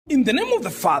In the name of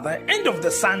the Father, and of the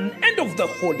Son, and of the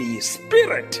Holy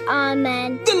Spirit.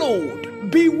 Amen. The Lord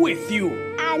be with you.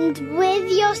 And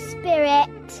with your spirit.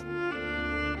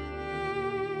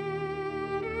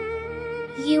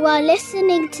 You are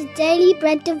listening to Daily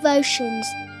Bread Devotions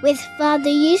with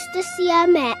Father Eustace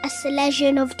Siame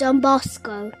Sdb of Don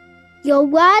Bosco. Your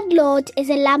word, Lord, is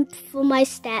a lamp for my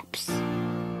steps.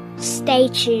 Stay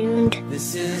tuned.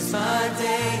 This is my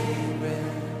daily bread.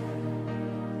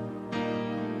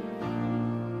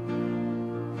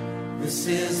 This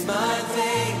is my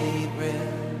daily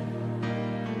bread.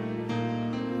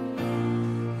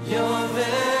 Your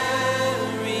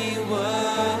very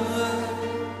word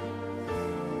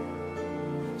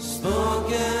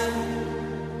spoken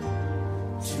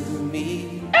to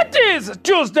me. It is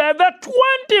Tuesday, the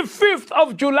 25th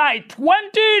of July,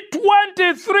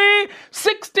 2023,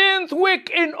 16th week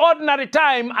in Ordinary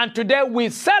Time, and today we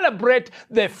celebrate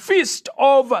the feast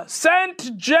of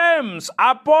Saint James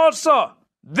Apostle.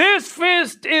 This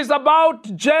feast is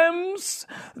about James,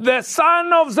 the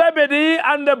son of Zebedee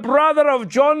and the brother of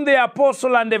John the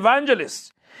Apostle and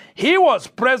Evangelist. He was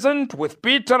present with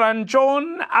Peter and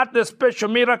John at the special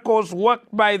miracles worked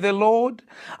by the Lord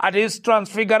at his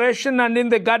transfiguration and in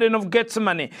the Garden of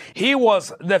Gethsemane. He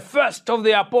was the first of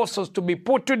the apostles to be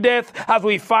put to death, as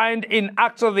we find in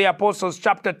Acts of the Apostles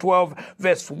chapter 12,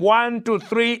 verse 1 to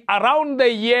 3, around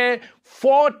the year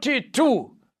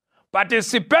 42.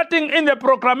 Participating in the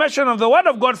proclamation of the Word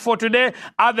of God for today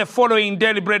are the following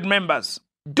Daily Bread members.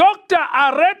 Dr.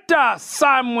 Areta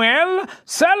Samuel,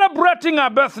 celebrating her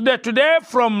birthday today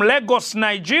from Lagos,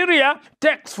 Nigeria,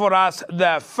 takes for us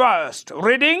the first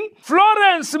reading.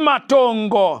 Florence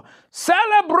Matongo,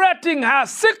 celebrating her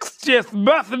 60th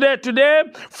birthday today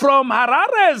from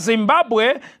Harare,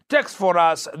 Zimbabwe, takes for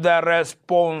us the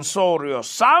responsorial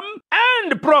psalm.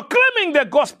 And proclaiming the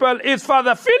gospel is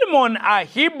Father Philemon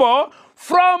Ahibo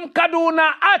from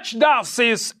Kaduna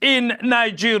Archdiocese in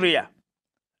Nigeria.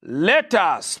 Let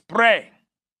us pray.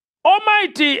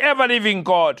 Almighty ever-living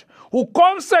God, who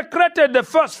consecrated the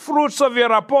first fruits of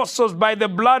your apostles by the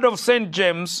blood of St.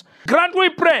 James, grant, we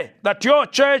pray, that your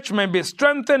church may be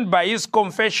strengthened by his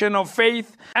confession of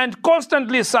faith and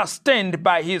constantly sustained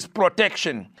by his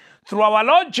protection. Through our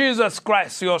Lord Jesus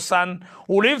Christ, your Son,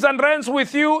 who lives and reigns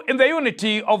with you in the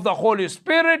unity of the Holy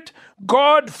Spirit,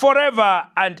 God forever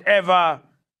and ever.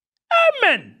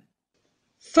 Amen.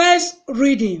 First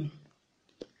reading.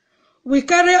 We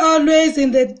carry always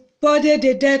in the body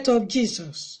the death of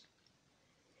Jesus.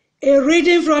 A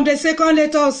reading from the second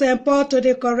letter of St. Paul to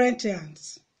the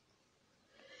Corinthians.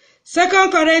 2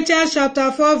 Corinthians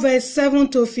chapter 4, verse 7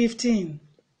 to 15.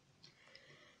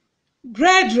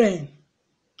 Brethren,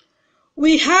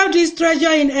 we have this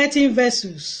treasure in earthen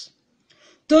vessels,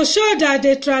 to show that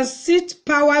the transit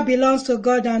power belongs to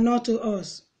God and not to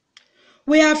us.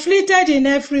 We are afflicted in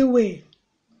every way,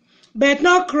 but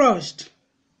not crushed,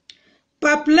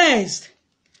 perplexed,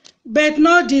 but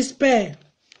not despair,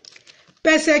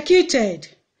 persecuted,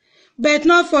 but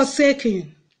not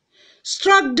forsaken,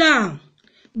 struck down,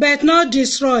 but not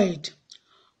destroyed,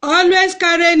 always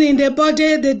carrying in the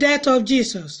body the death of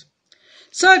Jesus,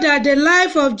 so that the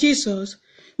life of Jesus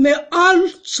may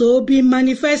also be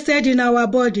manifested in our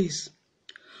bodies.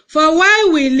 For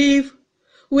while we live,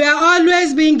 we are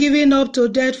always being given up to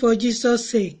death for Jesus'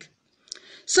 sake,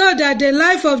 so that the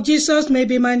life of Jesus may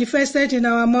be manifested in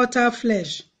our mortal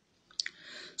flesh.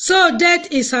 So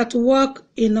death is at work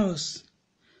in us,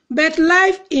 but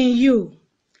life in you.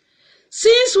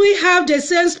 Since we have the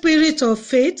same spirit of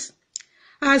faith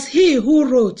as he who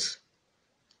wrote,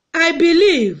 I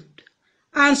believed,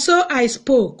 and so I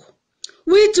spoke.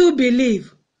 We too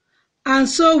believe, and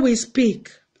so we speak,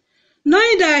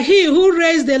 knowing that he who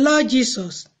raised the Lord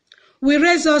Jesus will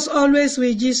raise us always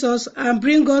with Jesus and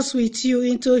bring us with you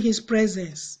into his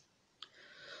presence.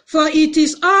 For it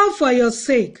is all for your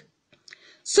sake,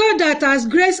 so that as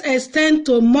grace extends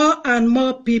to more and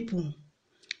more people,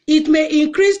 it may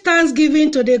increase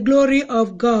thanksgiving to the glory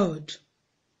of God.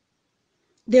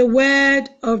 The word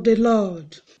of the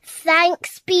Lord.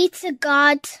 Thanks be to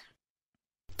God.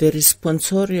 The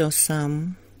responsorial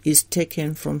psalm is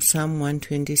taken from Psalm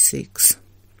 126,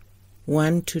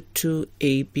 1 to 2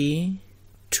 AB,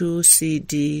 2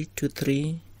 CD to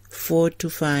 3, 4 to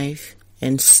 5,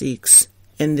 and 6.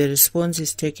 And the response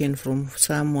is taken from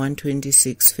Psalm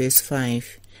 126, verse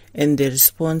 5. And the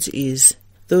response is,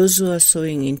 those who are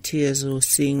sowing in tears will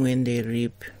sing when they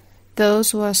reap.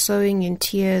 Those who are sowing in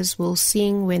tears will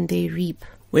sing when they reap.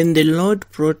 When the Lord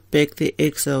brought back the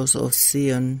exiles of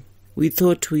Zion, we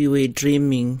thought we were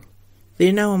dreaming.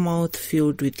 Then our mouth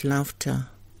filled with laughter,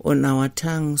 on our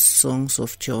tongues songs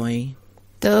of joy.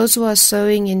 Those who are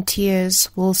sowing in tears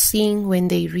will sing when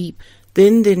they reap.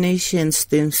 Then the nations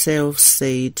themselves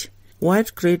said,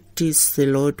 What great deeds the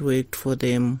Lord worked for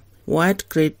them! What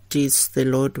great deeds the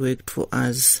Lord worked for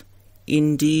us!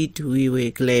 Indeed, we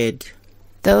were glad.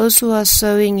 Those who are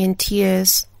sowing in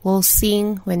tears will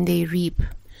sing when they reap.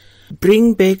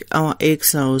 Bring back our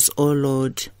exiles, O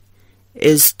Lord,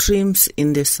 as streams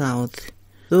in the south.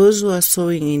 Those who are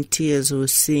sowing in tears will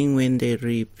sing when they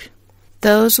reap.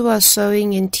 Those who are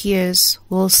sowing in tears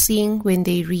will sing when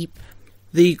they reap.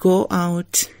 They go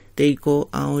out,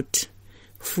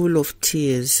 full of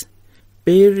tears,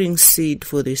 bearing seed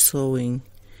for the sowing.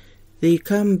 They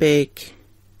come back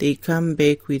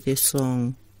with a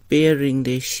song, bearing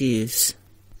their sheaves.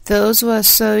 Those who are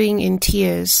sowing in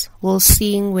tears will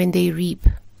sing when they reap.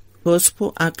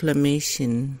 Gospel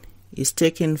acclamation is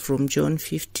taken from John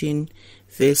 15,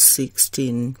 verse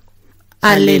 16.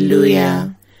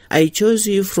 Alleluia. I chose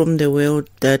you from the world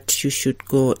that you should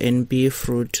go and bear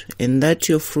fruit, and that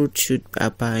your fruit should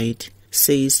abide,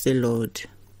 says the Lord.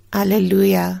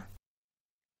 Alleluia.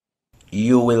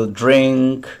 You will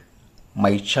drink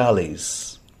my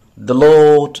chalice. The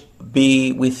Lord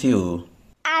be with you.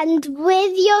 And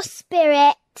with your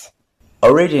spirit.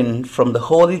 A reading from the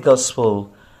Holy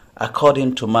Gospel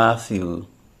according to Matthew.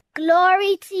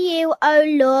 Glory to you, O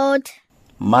Lord.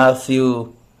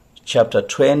 Matthew chapter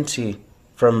 20,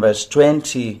 from verse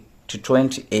 20 to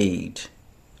 28.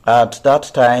 At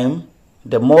that time,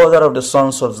 the mother of the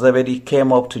sons of Zebedee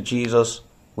came up to Jesus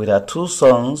with her 2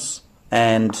 sons,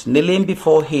 and kneeling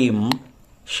before him,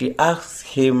 she asked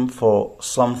him for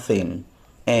something,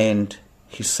 and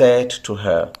he said to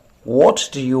her, What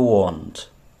do you want?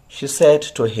 She said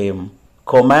to him,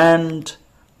 Command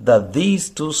that these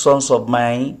 2 sons of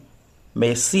mine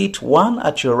may sit one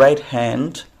at your right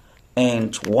hand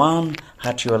and one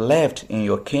at your left in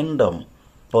your kingdom.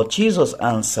 But Jesus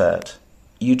answered,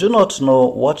 You do not know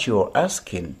what you are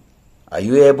asking. Are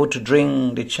you able to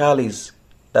drink the chalice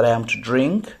that I am to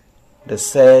drink? They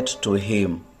said to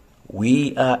him,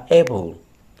 We are able.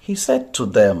 He said to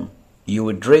them, You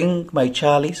will drink my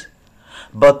chalice,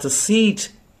 but the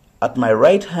seat at my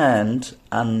right hand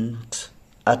and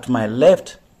at my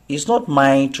left is not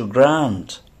mine to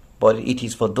grant, but it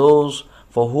is for those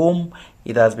for whom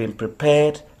it has been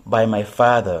prepared by my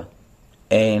Father.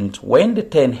 And when the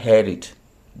 10 heard it,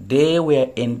 they were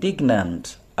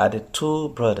indignant at the 2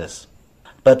 brothers.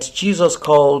 But Jesus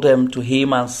called them to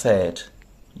him and said,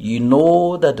 You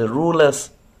know that the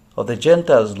rulers of the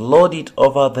Gentiles lord it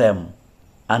over them,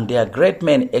 and their great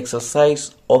men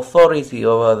exercise authority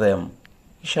over them.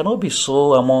 It shall not be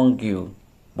so among you,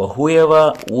 but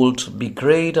whoever would be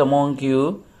great among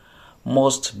you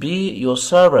must be your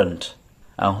servant,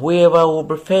 and whoever will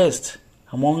be first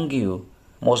among you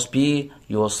must be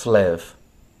your slave.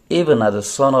 Even as the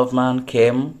Son of Man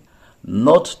came,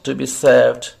 not to be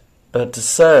served, but to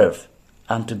serve,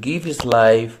 and to give his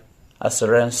life as a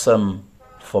ransom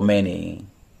for many.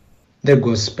 The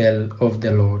Gospel of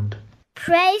the Lord.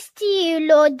 Praise to you,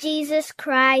 Lord Jesus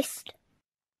Christ.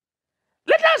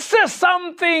 Let us say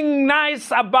something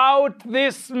nice about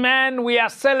this man we are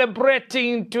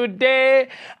celebrating today,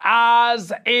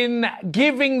 as in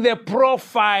giving the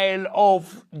profile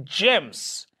of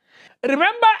James.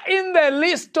 Remember, in the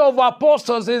list of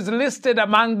apostles is listed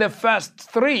among the first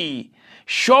 3,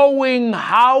 showing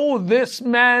how this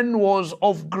man was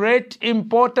of great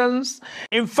importance.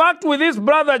 In fact, with his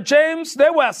brother James,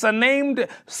 they were surnamed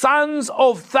sons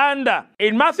of thunder.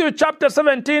 In Matthew chapter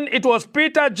 17, it was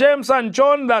Peter, James, and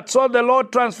John that saw the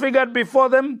Lord transfigured before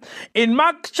them. In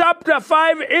Mark chapter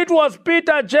 5, it was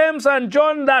Peter, James, and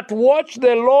John that watched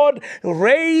the Lord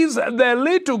raise the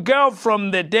little girl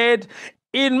from the dead.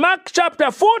 In Mark chapter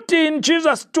 14,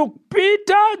 Jesus took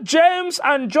Peter, James,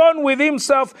 and John with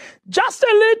himself just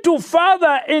a little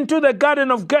further into the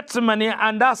Garden of Gethsemane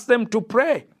and asked them to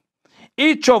pray.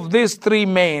 Each of these 3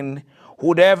 men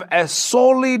would have a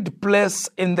solid place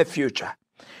in the future.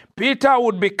 Peter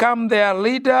would become their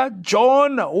leader.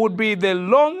 John would be the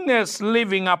longest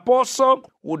living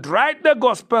apostle, would write the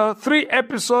gospel, 3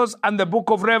 episodes, and the book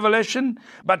of Revelation.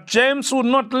 But James would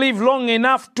not live long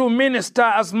enough to minister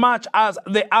as much as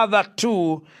the other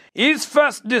 2. His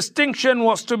first distinction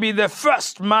was to be the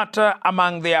first martyr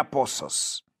among the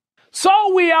apostles.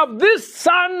 So we have this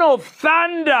son of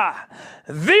thunder,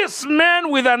 this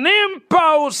man with an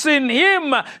impulse in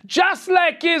him, just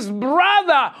like his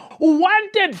brother, who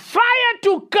wanted fire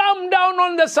to come down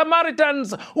on the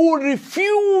Samaritans who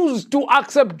refused to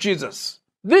accept Jesus.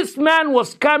 This man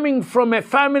was coming from a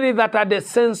family that had a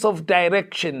sense of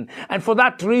direction, and for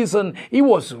that reason, he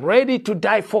was ready to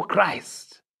die for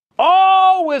Christ.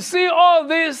 Oh, we see all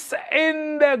this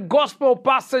in the gospel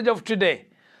passage of today.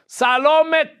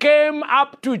 Salome came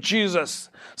up to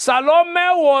Jesus. Salome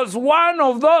was one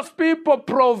of those people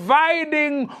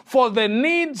providing for the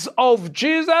needs of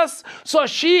Jesus, so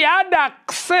she had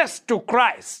access to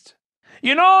Christ.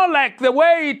 You know, like the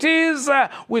way it is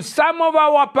with some of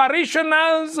our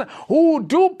parishioners who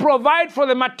do provide for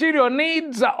the material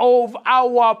needs of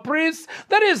our priests.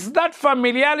 There is that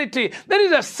familiarity. There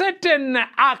is a certain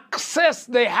access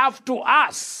they have to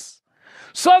us.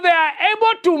 So they are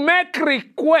able to make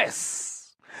requests.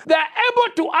 They are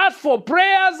able to ask for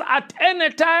prayers at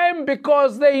any time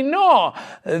because they know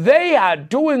they are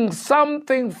doing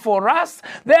something for us.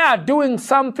 They are doing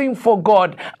something for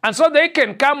God. And so they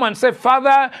can come and say,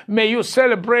 Father, may you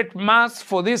celebrate Mass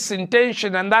for this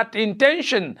intention and that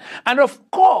intention. And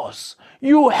of course,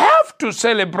 you have to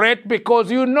celebrate because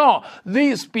you know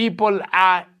these people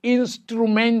are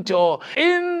instrumental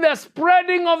in the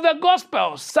spreading of the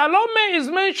gospel. Salome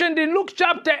is mentioned in Luke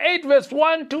chapter 8, verse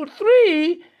 1 to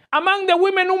 3, among the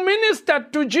women who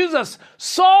ministered to Jesus.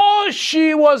 So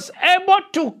she was able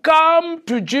to come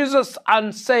to Jesus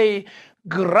and say,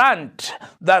 grant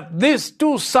that these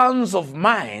two sons of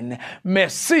mine may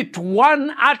sit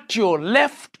one at your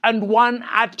left and one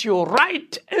at your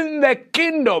right in the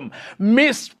kingdom.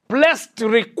 Misplaced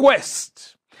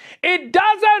request. It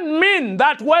doesn't mean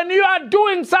that when you are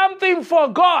doing something for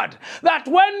God, that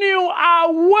when you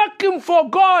are working for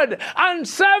God and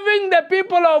serving the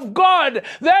people of God,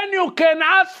 then you can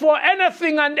ask for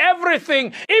anything and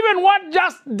everything, even what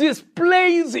just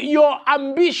displays your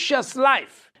ambitious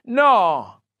life.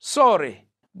 No, sorry.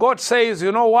 God says,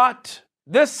 you know what?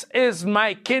 This is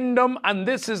my kingdom and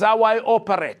this is how I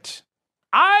operate.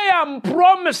 I am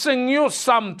promising you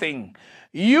something.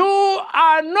 You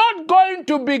are not going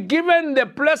to be given the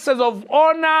places of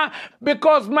honor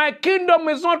because my kingdom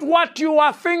is not what you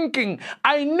are thinking.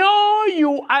 I know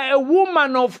you are a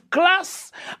woman of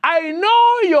class. I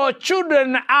know your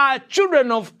children are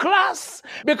children of class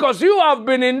because you have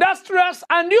been industrious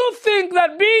and you think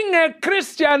that being a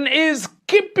Christian is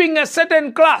keeping a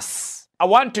certain class. I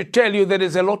want to tell you there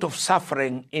is a lot of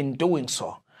suffering in doing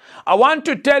so. I want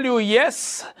to tell you,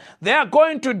 yes, they are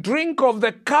going to drink of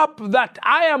the cup that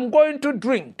I am going to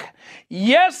drink.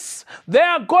 Yes, they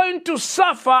are going to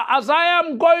suffer as I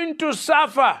am going to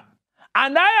suffer.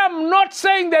 And I am not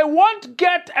saying they won't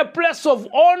get a place of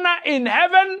honor in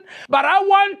heaven, but I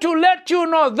want to let you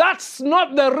know that's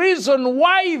not the reason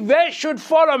why they should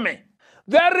follow me.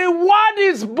 The reward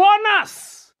is bonus.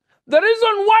 The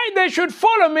reason why they should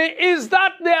follow me is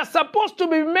that they are supposed to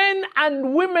be men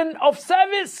and women of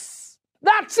service.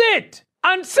 That's it.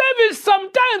 And service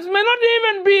sometimes may not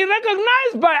even be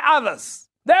recognized by others.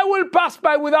 They will pass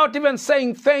by without even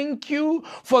saying thank you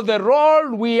for the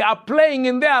role we are playing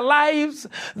in their lives.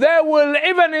 They will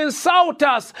even insult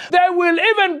us. They will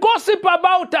even gossip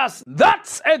about us.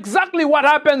 That's exactly what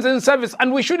happens in service.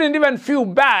 And we shouldn't even feel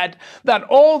bad that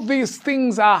all these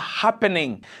things are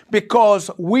happening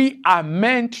because we are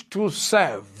meant to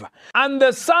serve. And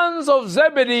the sons of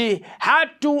Zebedee had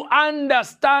to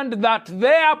understand that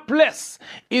their place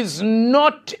is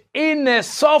not in a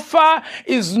sofa,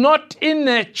 is not in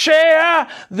a chair.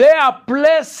 Their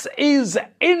place is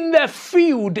in the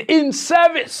field, in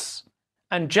service.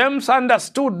 And James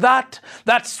understood that.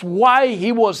 That's why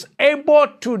he was able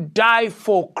to die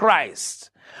for Christ.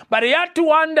 But he had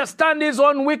to understand his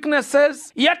own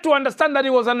weaknesses. He had to understand that he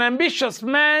was an ambitious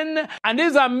man, and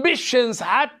his ambitions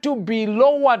had to be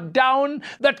lowered down,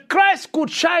 that Christ could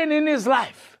shine in his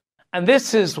life. And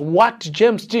this is what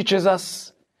James teaches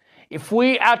us. If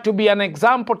we are to be an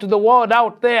example to the world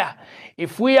out there,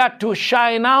 if we are to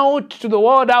shine out to the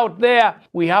world out there,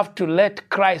 we have to let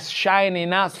Christ shine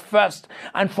in us first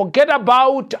and forget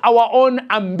about our own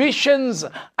ambitions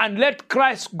and let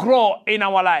Christ grow in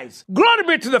our lives. Glory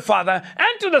be to the Father,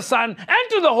 and to the Son, and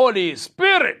to the Holy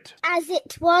Spirit. As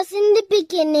it was in the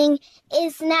beginning,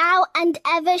 is now, and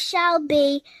ever shall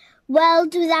be,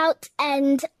 world without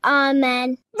end.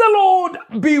 Amen. The Lord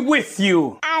be with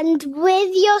you. And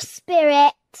with your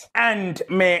spirit. And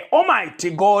may Almighty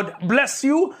God bless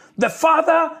you, the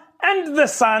Father, and the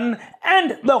Son,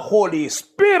 and the Holy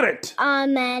Spirit.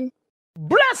 Amen.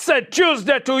 Blessed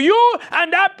Tuesday to you,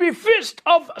 and happy feast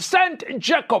of Saint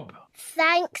Jacob.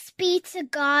 Thanks be to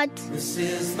God. This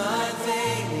is my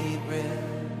daily bread.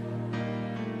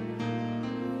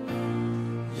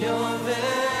 Your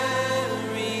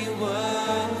very word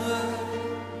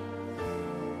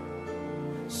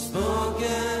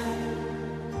spoken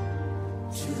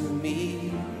to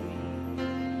me,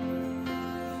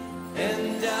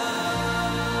 and I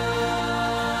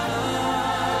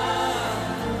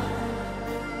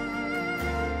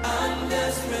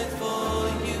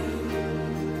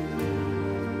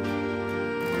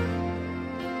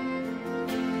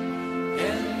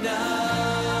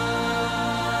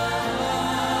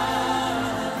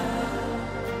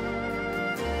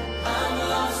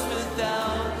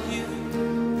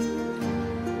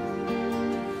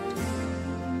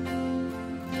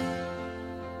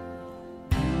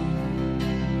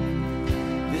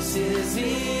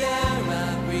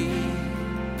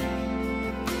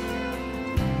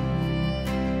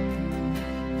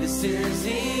This is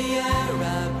the air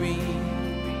I breathe.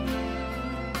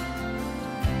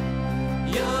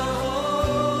 Your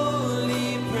holy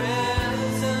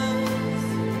presence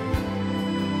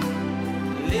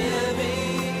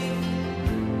living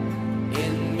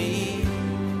in me.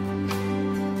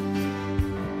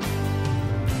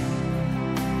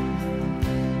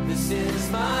 This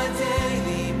is my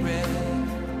daily bread.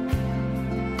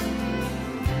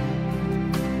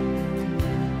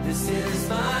 This is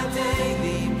my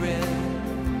daily bread.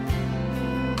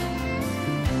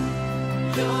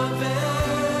 Your